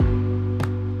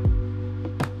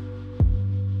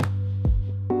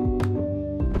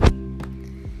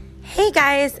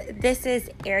Hey guys, this is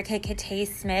Erica Ketay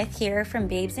Smith here from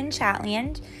Babes in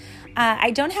Chatland.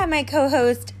 I don't have my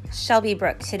co-host Shelby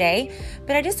Brooke today,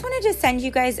 but I just wanted to send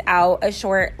you guys out a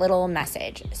short little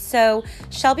message. So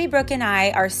Shelby Brooke and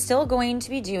I are still going to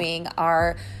be doing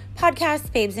our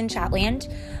podcast, Babes in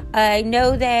Chatland. I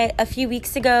know that a few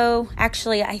weeks ago,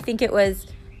 actually, I think it was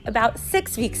about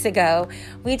 6 weeks ago,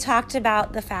 we talked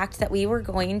about the fact that we were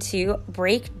going to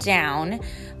break down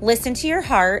Listen to Your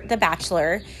Heart, The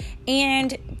Bachelor,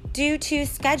 and due to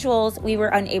schedules, we were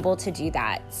unable to do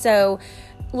that. So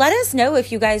let us know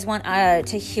if you guys want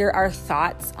to hear our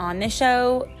thoughts on the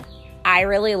show. I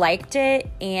really liked it,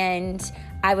 and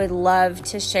I would love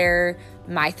to share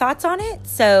my thoughts on it.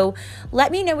 So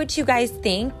let me know what you guys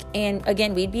think. And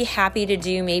again, we'd be happy to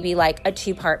do maybe like a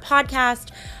 2-part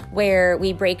podcast where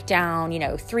we break down,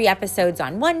 3 episodes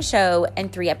on one show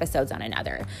and 3 episodes on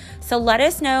another. So let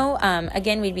us know.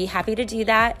 Again, we'd be happy to do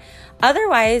that.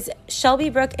 Otherwise, Shelby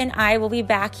Brooke and I will be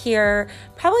back here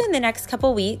probably in the next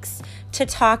couple weeks to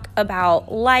talk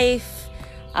about life,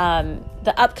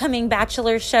 the upcoming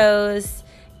Bachelor shows,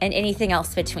 and anything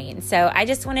else between. So I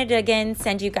just wanted to, again,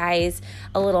 send you guys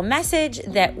a little message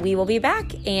that we will be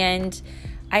back, and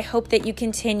I hope that you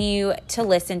continue to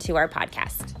listen to our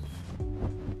podcast.